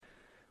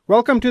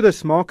Welcome to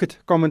this Market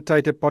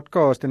Commentator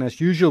podcast, and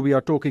as usual we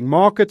are talking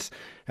markets,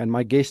 and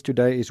my guest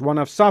today is one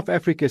of South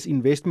Africa's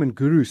investment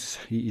gurus.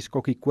 He is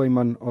Kokkie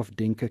Kooyman of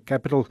Denker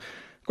Capital.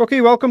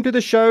 Kokkie, welcome to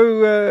the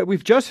show.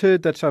 We've just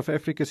heard that South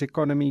Africa's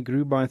economy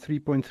grew by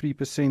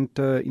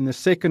 3.3% in the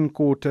second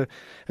quarter,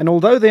 and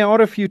although there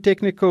are a few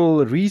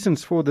technical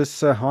reasons for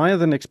this higher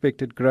than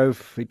expected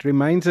growth, it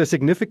remains a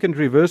significant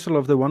reversal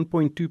of the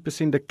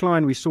 1.2%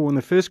 decline we saw in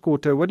the first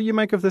quarter. What do you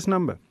make of this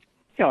number?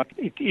 Yeah,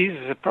 it is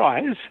a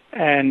surprise,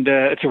 and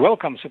it's a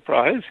welcome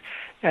surprise,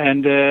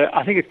 and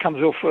I think it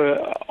comes off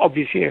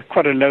obviously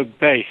quite a low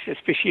base,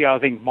 especially I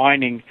think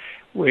mining,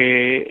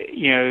 where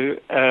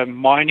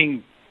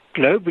mining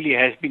globally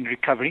has been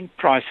recovering,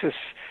 prices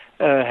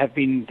have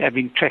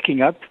been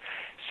tracking up,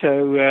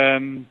 so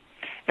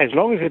as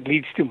long as it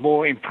leads to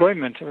more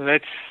employment,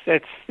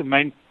 that's the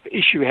main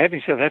issue we have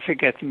in South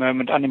Africa at the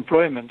moment,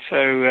 unemployment.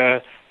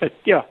 So, but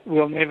yeah,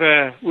 we'll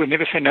never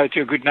say no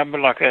to a good number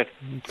like that.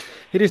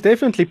 It is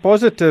definitely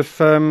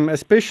positive,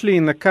 especially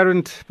in the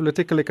current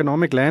political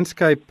economic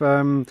landscape,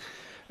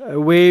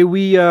 where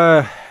we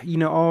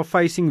are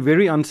facing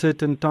very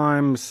uncertain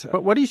times.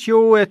 But what is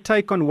your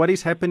take on what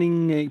is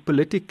happening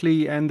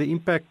politically and the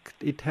impact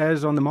it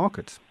has on the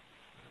markets?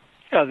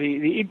 Yeah,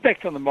 the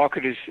impact on the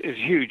market is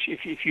huge.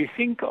 If you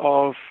think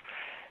of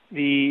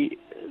the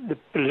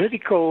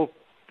political,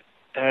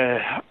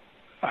 I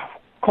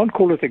can't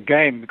call it a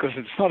game because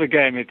it's not a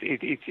game.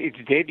 It's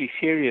deadly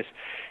serious.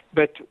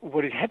 But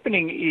what is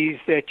happening is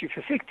that you've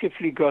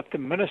effectively got the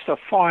Minister of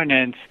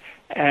Finance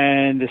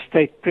and the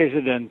State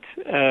President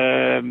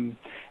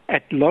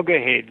at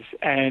loggerheads,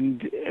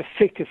 and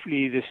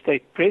effectively the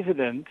State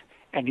President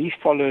and his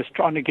followers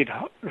trying to get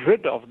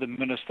rid of the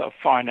Minister of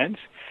Finance.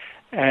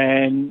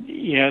 And,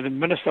 the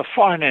Minister of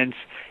Finance,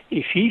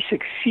 if he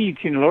succeeds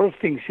in a lot of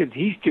things that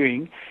he's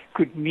doing,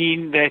 could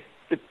mean that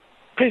the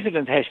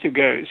President has to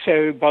go.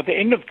 So by the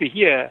end of the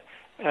year,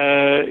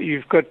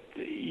 you've got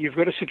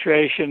a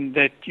situation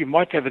that you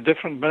might have a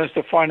different Minister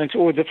of Finance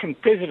or a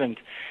different President,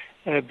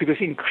 because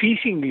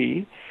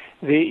increasingly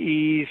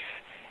there's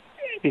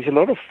a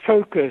lot of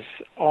focus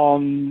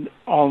on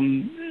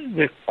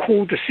the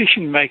core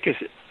decision makers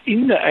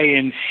in the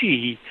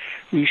ANC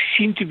who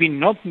seem to be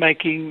not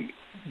making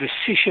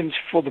decisions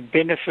for the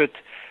benefit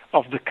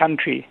of the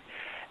country.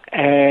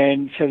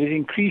 And so there's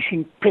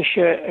increasing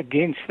pressure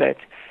against that.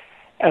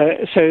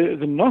 So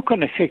the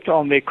knock-on effect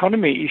on the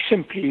economy is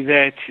simply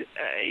that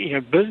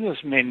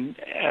businessmen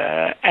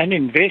and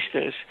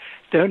investors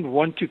don't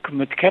want to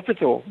commit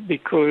capital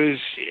because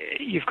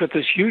you've got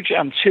this huge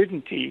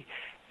uncertainty.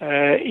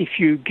 If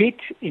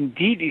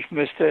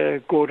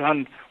Mr.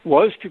 Gordhan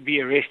was to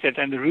be arrested,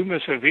 and the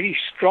rumors were very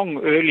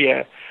strong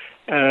earlier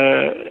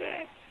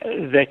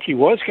that he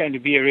was going to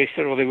be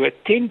arrested, or there were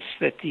attempts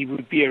that he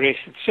would be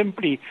arrested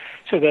simply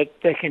so that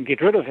they can get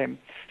rid of him.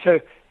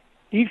 So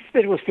if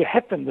that was to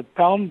happen, the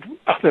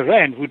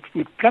rand would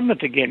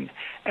plummet again,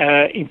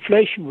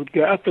 inflation would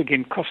go up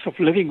again, cost of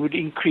living would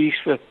increase.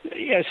 So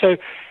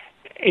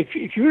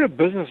if you're a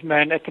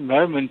businessman at the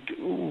moment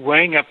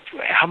weighing up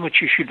how much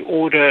you should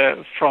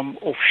order from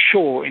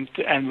offshore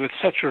and with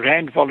such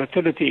rand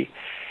volatility,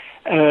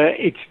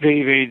 it's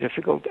very, very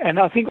difficult. And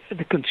I think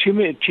the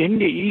consumer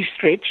agenda is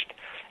stretched,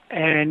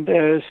 and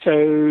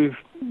so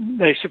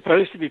they're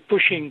supposed to be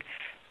pushing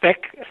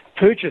back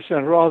purchase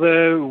and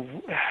rather,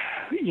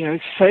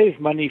 save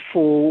money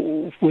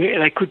for where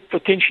they could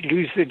potentially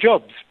lose their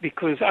jobs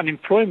because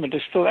unemployment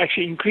is still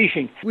actually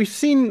increasing. We've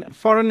seen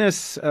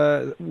foreigners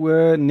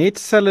were net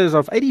sellers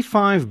of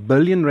 85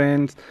 billion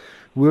rand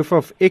worth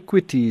of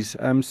equities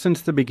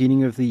since the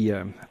beginning of the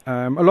year.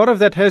 A lot of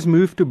that has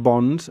moved to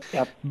bonds,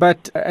 Yep.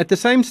 But at the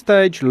same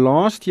stage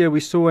last year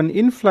we saw an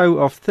inflow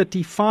of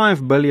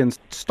 35 billion,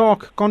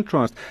 stark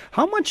contrast.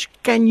 How much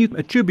can you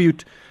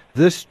attribute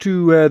this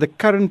to the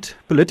current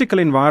political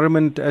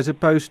environment as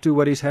opposed to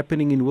what is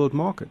happening in world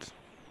markets?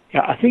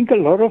 Yeah, I think a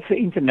lot of the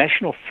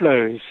international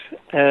flows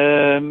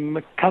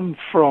come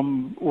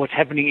from what's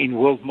happening in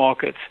world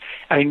markets.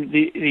 I mean,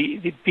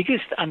 the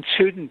biggest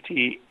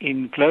uncertainty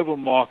in global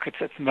markets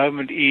at the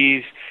moment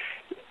is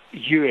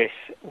U.S.,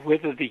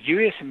 whether the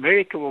U.S.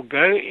 America will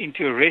go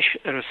into a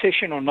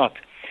recession or not.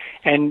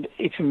 And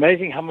it's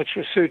amazing how much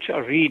research I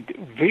read,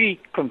 very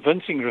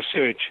convincing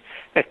research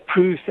that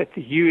proves that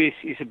the U.S.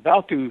 is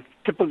about to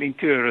tipple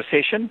into a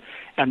recession,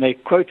 and they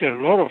quote a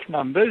lot of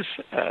numbers,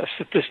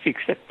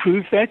 statistics that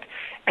prove that.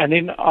 And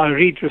then I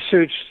read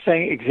research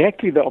saying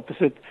exactly the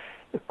opposite,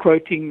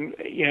 quoting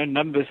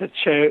numbers that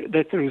show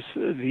that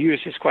the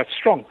U.S. is quite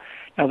strong.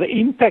 Now, the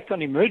impact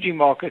on emerging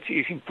markets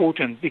is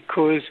important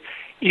because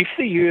if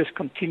the U.S.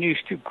 continues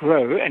to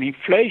grow and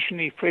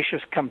inflationary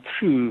pressures come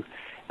through,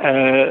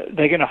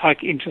 they're going to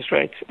hike interest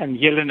rates. And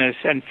Yellen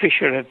and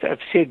Fisher have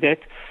said that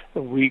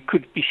we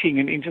could be seeing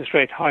an interest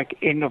rate hike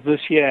end of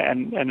this year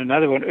and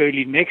another one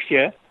early next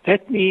year.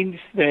 That means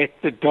that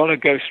the dollar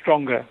goes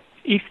stronger.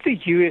 If the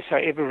U.S.,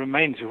 however,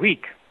 remains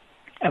weak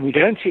and we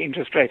don't see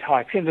interest rate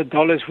hikes, then the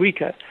dollar is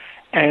weaker.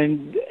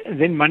 And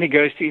then money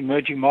goes to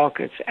emerging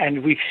markets.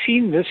 And we've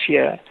seen this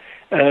year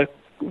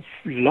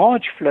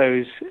large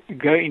flows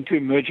go into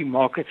emerging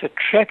markets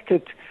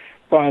attracted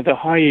by the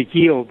higher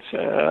yields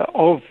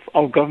of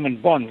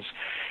government bonds.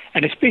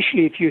 And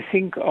especially if you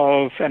think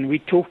of, and we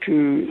talk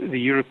to the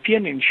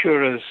European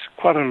insurers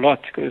quite a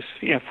lot because,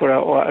 for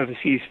our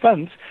overseas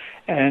funds,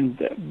 and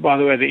by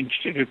the way, the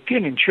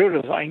European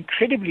insurers are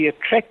incredibly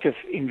attractive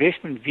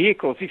investment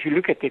vehicles if you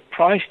look at their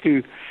price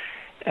to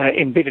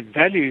embedded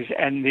values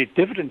and their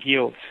dividend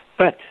yields.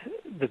 But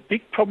the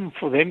big problem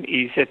for them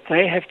is that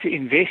they have to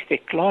invest their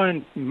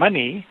client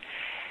money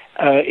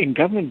in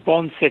government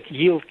bonds that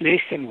yield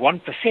less than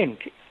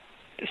 1%.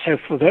 So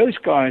for those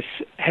guys,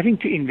 having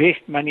to invest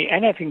money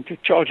and having to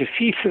charge a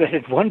fee for that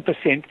at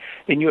 1%,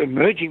 then your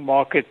emerging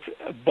market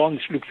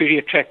bonds look very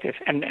attractive.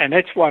 And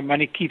that's why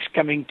money keeps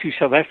coming to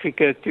South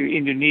Africa, to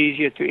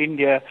Indonesia, to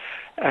India,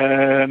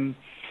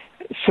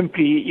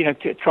 simply,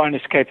 to try and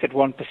escape that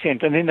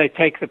 1%. And then they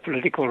take the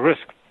political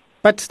risk.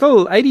 But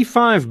still,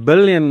 85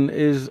 billion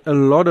is a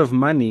lot of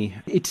money.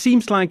 It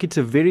seems like it's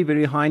a very,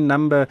 very high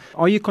number.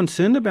 Are you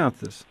concerned about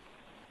this?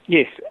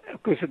 Yes,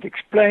 because it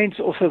explains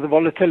also the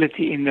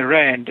volatility in the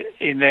rand,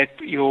 in that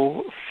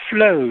your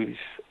flows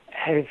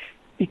have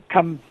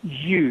become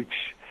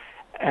huge.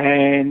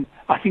 And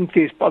I think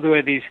there's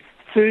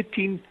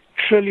 $13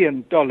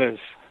 trillion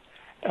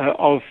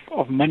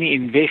of money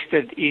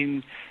invested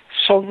in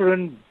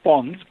sovereign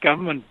bonds,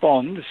 government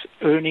bonds,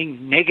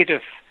 earning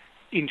negative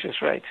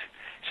interest rates.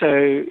 So,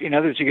 in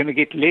other words, you're going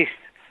to get less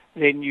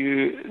than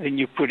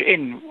you put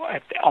in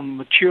on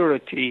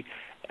maturity.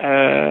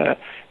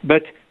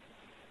 But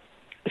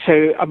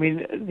so, I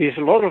mean, there's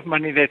a lot of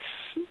money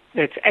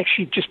that's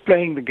actually just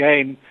playing the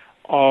game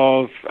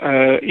of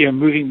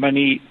moving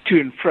money to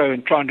and fro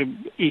and trying to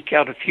eke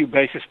out a few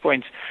basis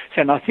points.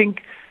 So, and I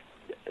think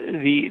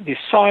the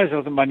size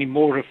of the money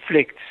more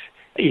reflects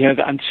the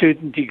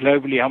uncertainty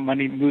globally, how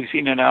money moves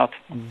in and out.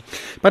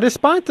 But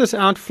despite this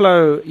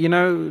outflow,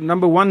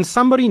 number one,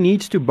 somebody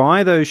needs to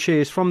buy those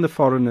shares from the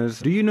foreigners.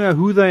 Do you know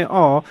who they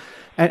are?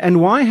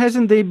 And why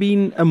hasn't there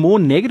been a more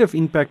negative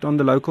impact on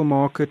the local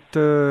market,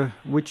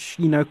 which,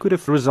 could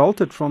have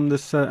resulted from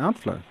this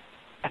outflow?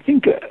 I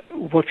think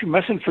what you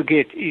mustn't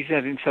forget is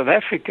that in South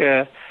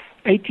Africa,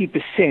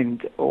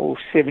 80% or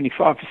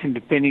 75%,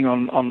 depending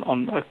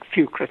on a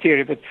few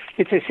criteria, but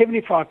let's say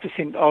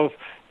 75% of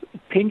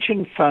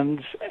pension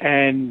funds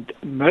and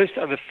most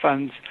other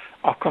funds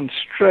are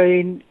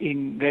constrained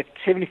in that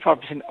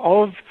 75%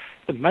 of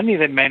the money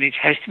they manage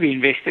has to be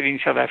invested in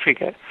South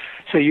Africa.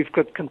 So you've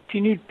got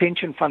continued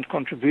pension fund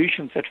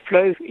contributions that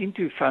flow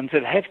into funds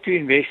that have to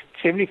invest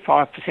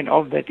 75%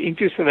 of that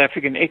into South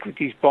African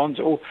equities, bonds,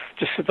 or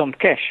just sit on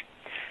cash.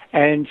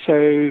 And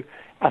so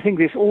I think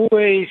there's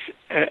always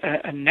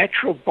a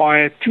natural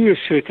buyer to a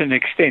certain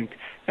extent,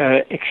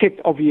 except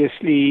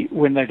obviously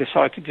when they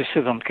decide to just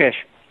sit on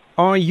cash.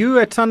 Are you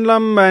at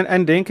Sanlam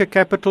and Denker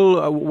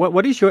Capital,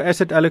 what is your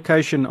asset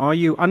allocation? Are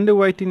you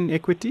underweight in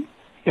equity?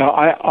 Yeah,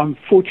 I'm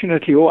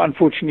fortunately or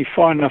unfortunately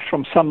far enough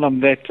from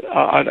Sanlam that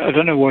I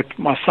don't know what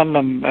my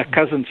Sanlam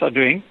cousins are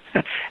doing.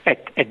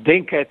 At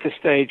Denker at this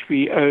stage,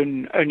 we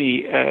own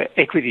only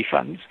equity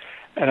funds.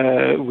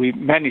 We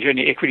manage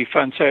only equity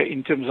funds. So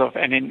in terms of,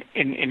 and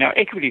in our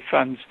equity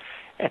funds,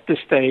 at this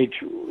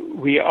stage,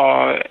 we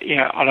are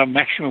at our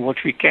maximum what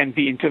we can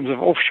be in terms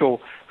of offshore,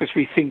 because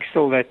we think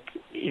still that,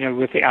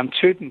 with the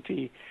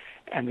uncertainty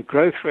and the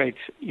growth rates,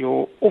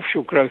 your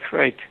offshore growth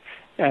rate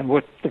and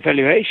what the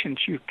valuations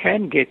you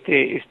can get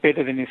there is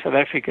better than in South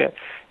Africa.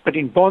 But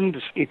in bonds,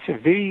 it's a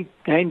very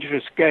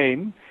dangerous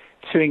game,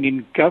 sitting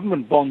in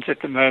government bonds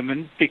at the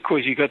moment,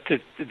 because you've got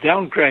the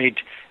downgrade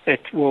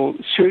that will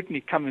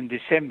certainly come in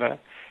December,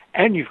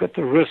 and you've got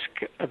the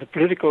risk of the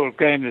political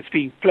game that's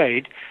being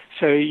played.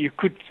 So you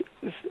could,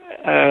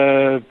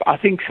 I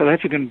think South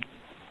African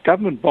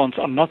government bonds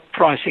are not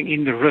pricing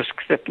in the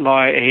risks that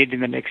lie ahead in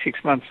the next 6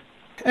 months.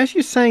 As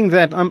you're saying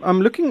that,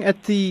 I'm looking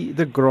at the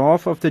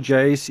graph of the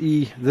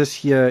JSE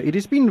this year. It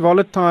has been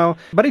volatile,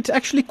 but it's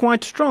actually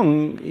quite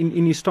strong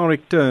in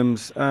historic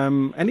terms.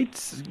 And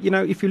it's,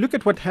 if you look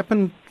at what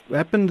happened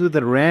with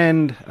the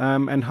rand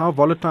and how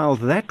volatile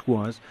that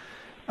was,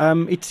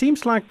 it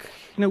seems like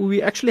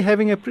we're actually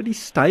having a pretty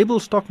stable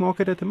stock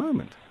market at the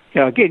moment.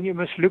 Yeah, again, you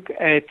must look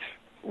at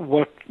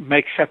what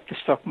makes up the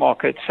stock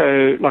market.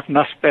 So like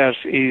Naspers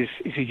is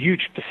a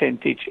huge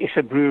percentage.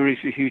 SA Brewery is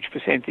a huge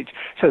percentage.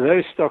 So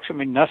those stocks,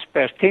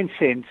 Naspers,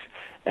 Tencent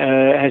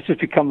has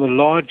just become the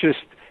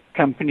largest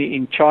company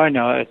in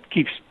China. It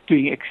keeps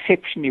doing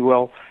exceptionally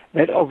well.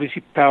 That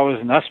obviously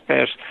powers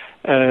Naspers.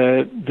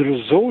 The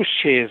resource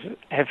shares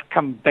have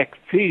come back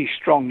very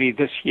strongly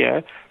this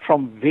year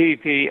from very,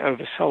 very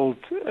oversold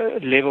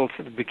levels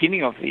at the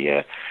beginning of the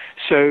year.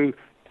 So,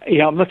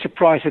 I'm not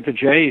surprised that the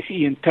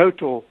JSE in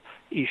total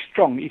is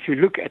strong. If you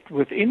look at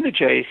within the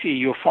JSE,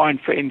 you'll find,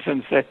 for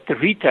instance, that the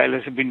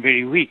retailers have been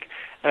very weak.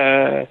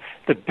 The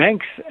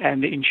banks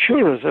and the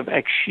insurers have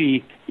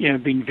actually,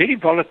 been very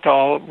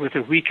volatile with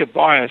a weaker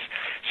bias.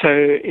 So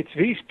it's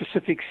very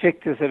specific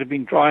sectors that have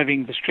been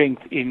driving the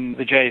strength in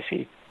the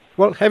JSE.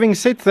 Well, having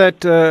said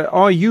that,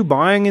 are you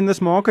buying in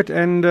this market,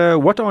 and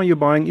what are you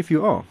buying if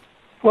you are?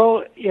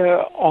 Well,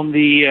 yeah, on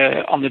the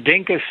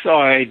Denker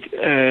side,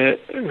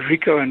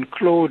 Rico and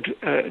Claude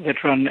that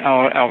run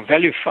our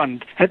value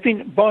fund have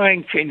been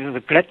buying, for instance,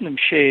 the platinum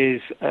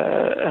shares,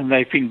 and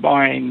they've been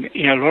buying,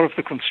 a lot of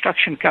the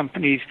construction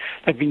companies.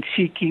 They've been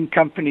seeking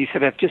companies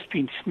that have just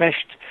been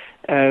smashed,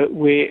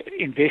 where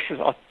investors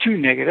are too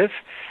negative.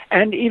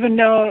 And even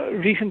now,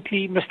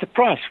 recently, Mr.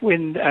 Price,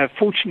 when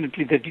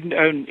fortunately they didn't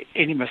own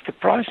any Mr.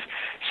 Price.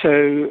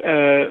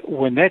 So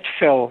when that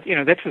fell,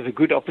 that was a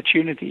good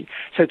opportunity.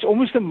 So it's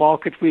almost a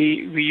market where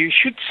you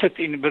should sit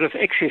in a bit of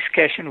excess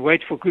cash and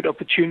wait for good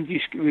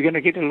opportunities. We're going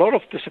to get a lot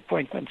of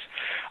disappointments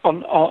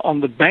on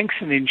the banks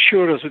and the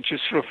insurers, which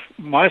is sort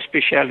of my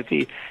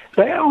specialty.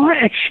 They are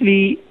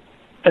actually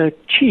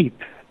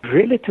cheap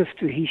relative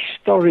to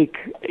historic,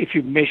 if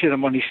you measure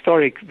them on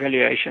historic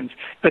valuations.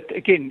 But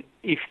again,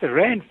 if the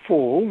rand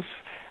falls,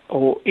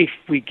 or if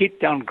we get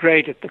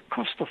downgraded, the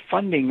cost of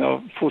funding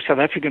for South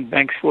African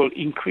banks will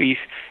increase,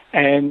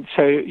 and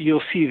so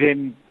you'll see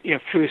them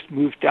first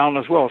move down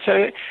as well.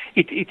 So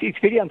it's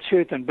very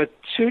uncertain, but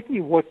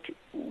certainly what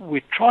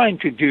we're trying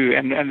to do,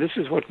 and this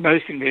is what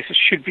most investors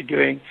should be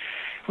doing,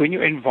 when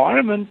your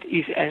environment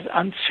is as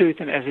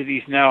uncertain as it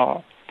is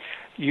now,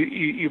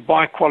 you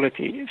buy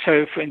quality.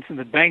 So, for instance,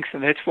 the banks,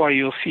 and that's why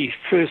you'll see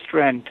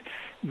FirstRand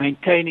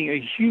maintaining a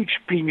huge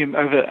premium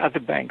over other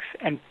banks,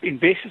 and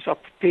investors are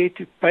prepared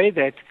to pay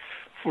that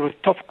for a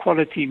top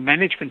quality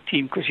management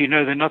team because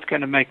they're not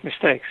going to make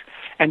mistakes.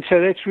 And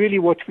so that's really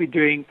what we're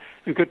doing.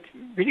 We've got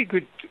really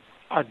good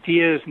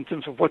ideas in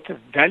terms of what the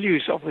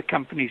values of the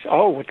companies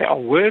are, what they are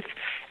worth,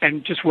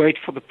 and just wait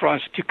for the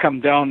price to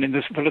come down in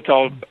this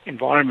volatile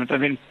environment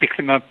and then pick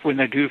them up when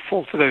they do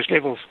fall to those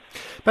levels.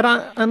 But I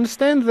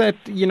understand that,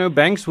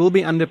 banks will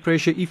be under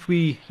pressure if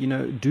we,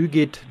 do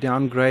get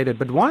downgraded.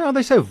 But why are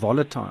they so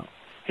volatile?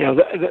 Yeah,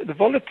 the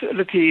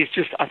volatility is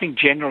just, I think,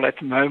 general at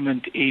the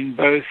moment in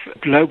both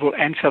global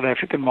and South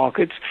African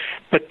markets.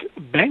 But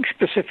banks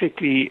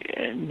specifically,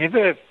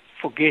 never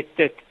forget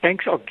that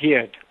banks are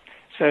geared.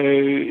 So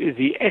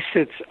the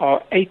assets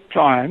are 8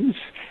 times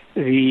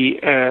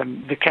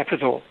the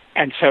capital.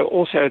 And so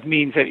also it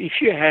means that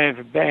if you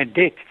have bad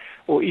debt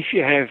or if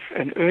you have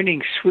an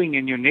earnings swing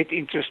in your net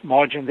interest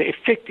margin, the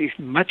effect is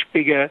much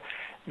bigger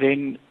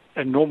than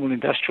a normal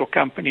industrial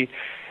company.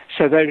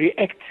 So they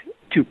react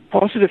to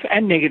positive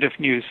and negative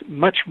news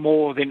much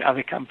more than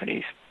other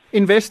companies.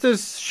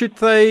 Investors, should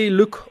they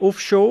look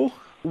offshore?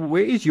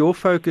 Where is your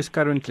focus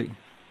currently?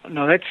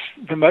 No, that's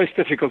the most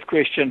difficult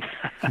question.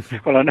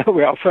 Well, I know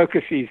where our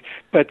focus is,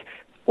 but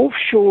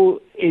offshore,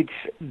 it's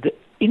the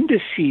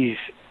indices,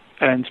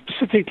 and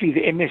specifically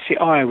the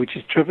MSCI, which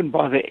is driven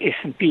by the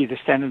S&P, the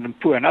Standard &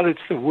 Poor's. In other words,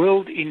 the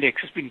world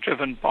index has been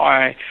driven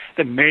by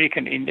the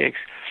American index,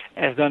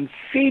 has done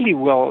fairly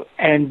well,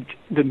 and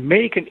the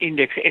American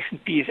index, the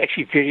S&P, is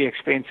actually very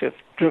expensive,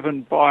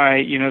 driven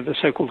by, the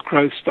so-called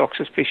growth stocks,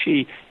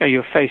 especially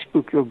your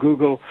Facebook, your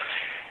Google.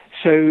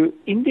 So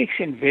index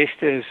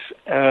investors,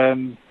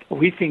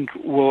 we think,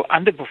 will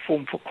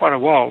underperform for quite a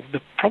while.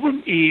 The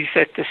problem is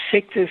that the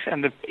sectors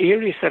and the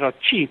areas that are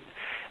cheap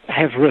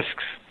have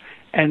risks.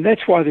 And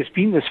that's why there's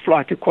been this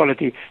flight to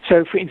quality.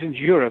 So, for instance,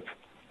 Europe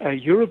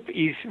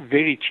is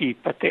very cheap,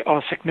 but there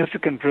are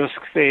significant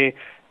risks there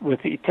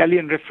with the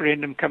Italian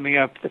referendum coming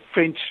up, the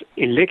French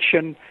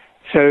election.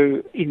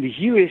 So in the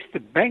US, the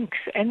banks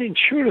and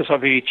insurers are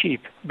very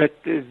cheap, but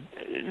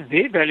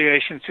their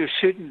valuations to a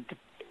certain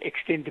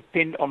extent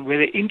depend on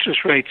whether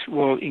interest rates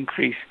will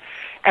increase.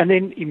 And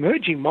then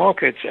emerging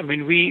markets,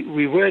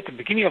 we were at the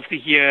beginning of the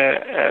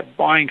year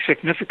buying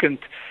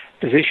significant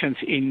positions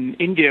in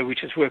India, which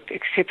has worked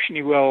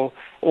exceptionally well,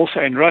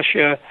 also in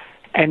Russia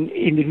and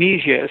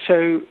Indonesia.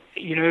 So,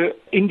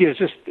 India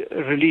just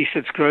released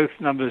its growth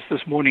numbers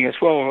this morning as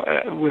well,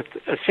 with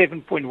a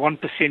 7.1%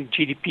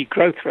 GDP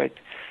growth rate.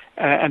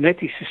 And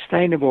that is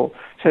sustainable.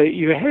 So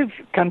you have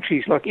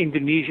countries like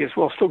Indonesia as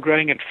well, still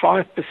growing at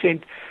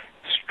 5%,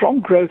 strong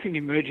growth in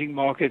emerging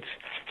markets.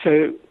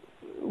 So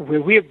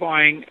where we're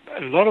buying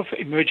a lot of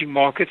emerging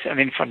markets and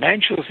then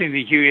financials in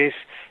the US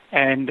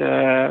and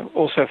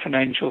also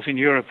financials in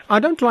Europe. I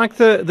don't like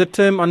the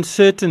term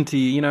uncertainty.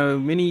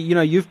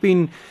 You've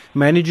been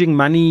managing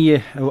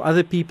money or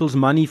other people's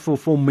money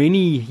for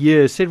many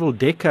years, several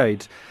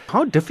decades.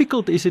 How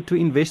difficult is it to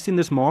invest in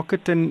this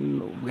market,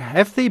 and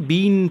have there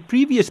been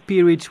previous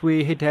periods where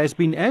it has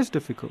been as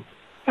difficult?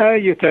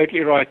 You're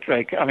totally right,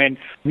 Drake.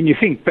 When you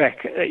think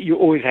back, you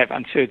always have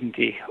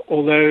uncertainty.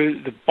 Although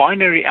the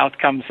binary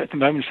outcomes at the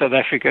moment, South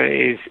Africa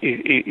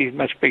is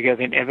much bigger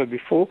than ever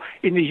before.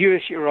 In the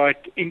US, you're right,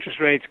 interest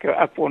rates go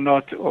up or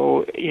not,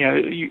 or,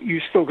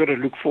 you still got to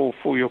look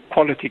for your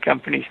quality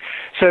companies.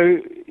 So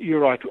you're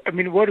right.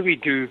 What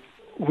do?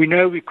 We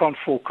know we can't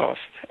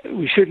forecast.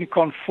 We certainly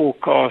can't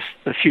forecast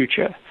the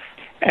future.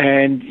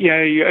 And,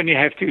 you only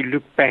have to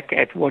look back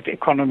at what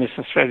economists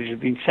and strategists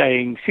have been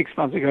saying 6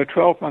 months ago,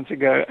 12 months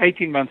ago,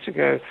 18 months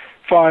ago,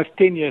 5,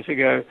 10 years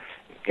ago.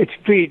 it's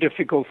pretty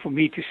difficult for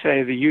me to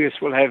say the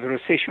US will have a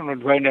recession or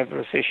it won't have a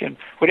recession.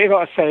 Whatever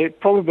I say,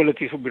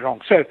 probabilities will be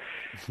wrong. So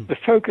the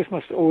focus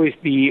must always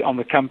be on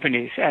the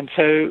companies. And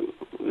so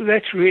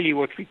that's really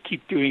what we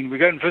keep doing. We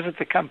go and visit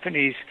the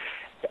companies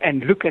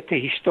and look at the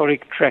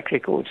historic track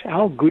records.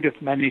 How good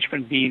have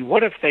management been?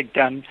 What have they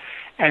done?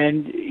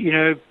 And,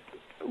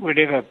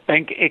 whatever,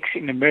 Bank X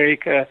in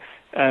America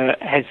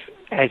has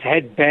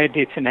had bad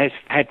debts and has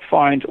had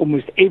fines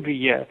almost every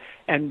year.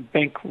 And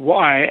Bank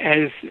Y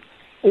has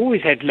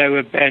always had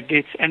lower bad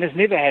debts and has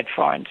never had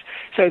fines.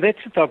 So that's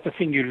the type of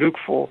thing you look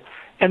for.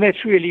 And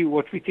that's really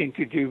what we tend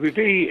to do. We're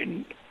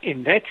very,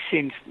 in that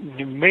sense,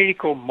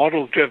 numerical,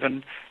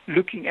 model-driven,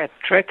 looking at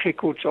track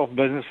records of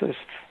businesses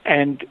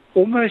and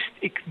almost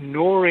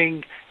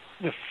ignoring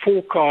the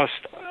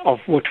forecast of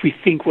what we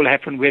think will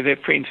happen, whether,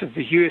 for instance,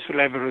 the US will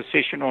have a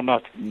recession or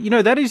not.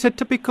 That is a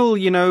typical,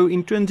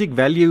 intrinsic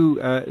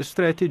value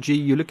strategy.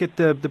 You look at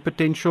the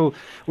potential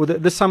or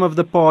the sum of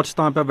the parts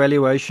type of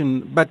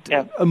valuation. But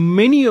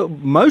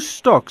most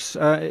stocks,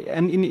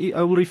 and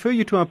I will refer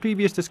you to our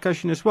previous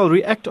discussion as well,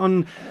 react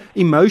on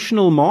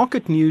emotional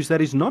market news that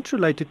is not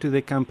related to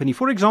their company.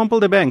 For example,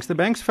 the banks. The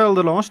banks fell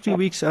the last 2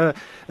 weeks.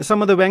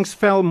 Some of the banks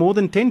fell more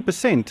than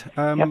 10%.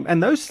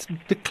 And those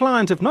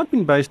declines have not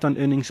been based on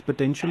earnings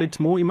potential.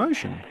 It's more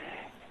emotion.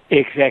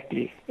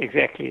 Exactly.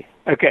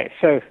 Okay,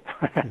 so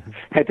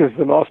that was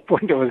the last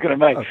point I was going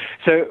to make. Okay.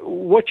 So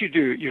what you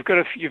do,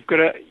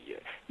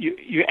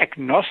 you're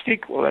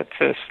agnostic. Well, that's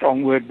a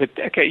strong word, but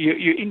okay,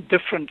 you're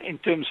indifferent in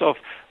terms of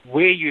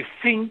where you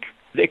think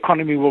the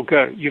economy will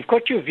go. You've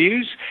got your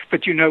views,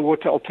 but you know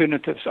what the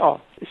alternatives are.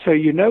 So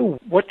you know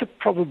what the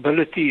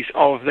probabilities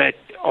of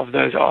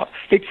those are.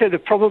 Let's say the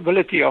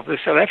probability of the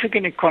South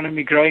African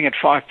economy growing at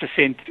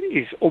 5%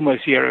 is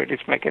almost zero.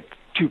 Let's make it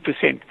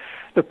 2%.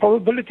 The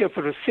probability of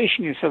a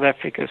recession in South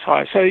Africa is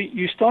high. So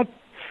you start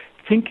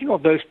thinking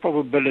of those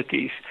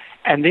probabilities,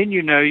 and then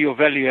you know your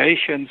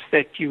valuations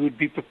that you would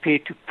be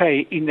prepared to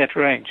pay in that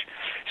range.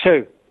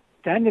 So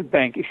Standard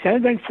Bank, if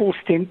Standard Bank falls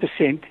 10%,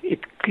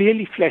 it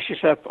clearly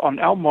flashes up on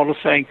our model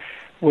saying,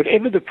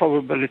 whatever the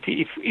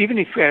probability, even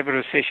if we have a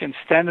recession,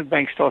 Standard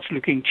Bank starts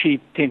looking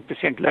cheap,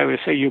 10% lower,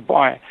 so you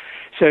buy.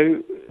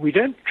 So we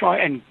don't try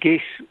and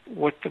guess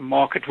what the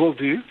market will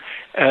do,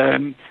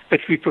 but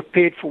we're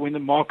prepared for when the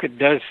market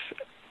does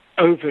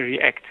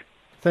overreact.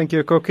 Thank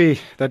you, Kokkie.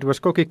 That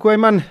was Kokkie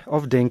Kooyman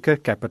of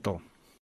Denke Capital.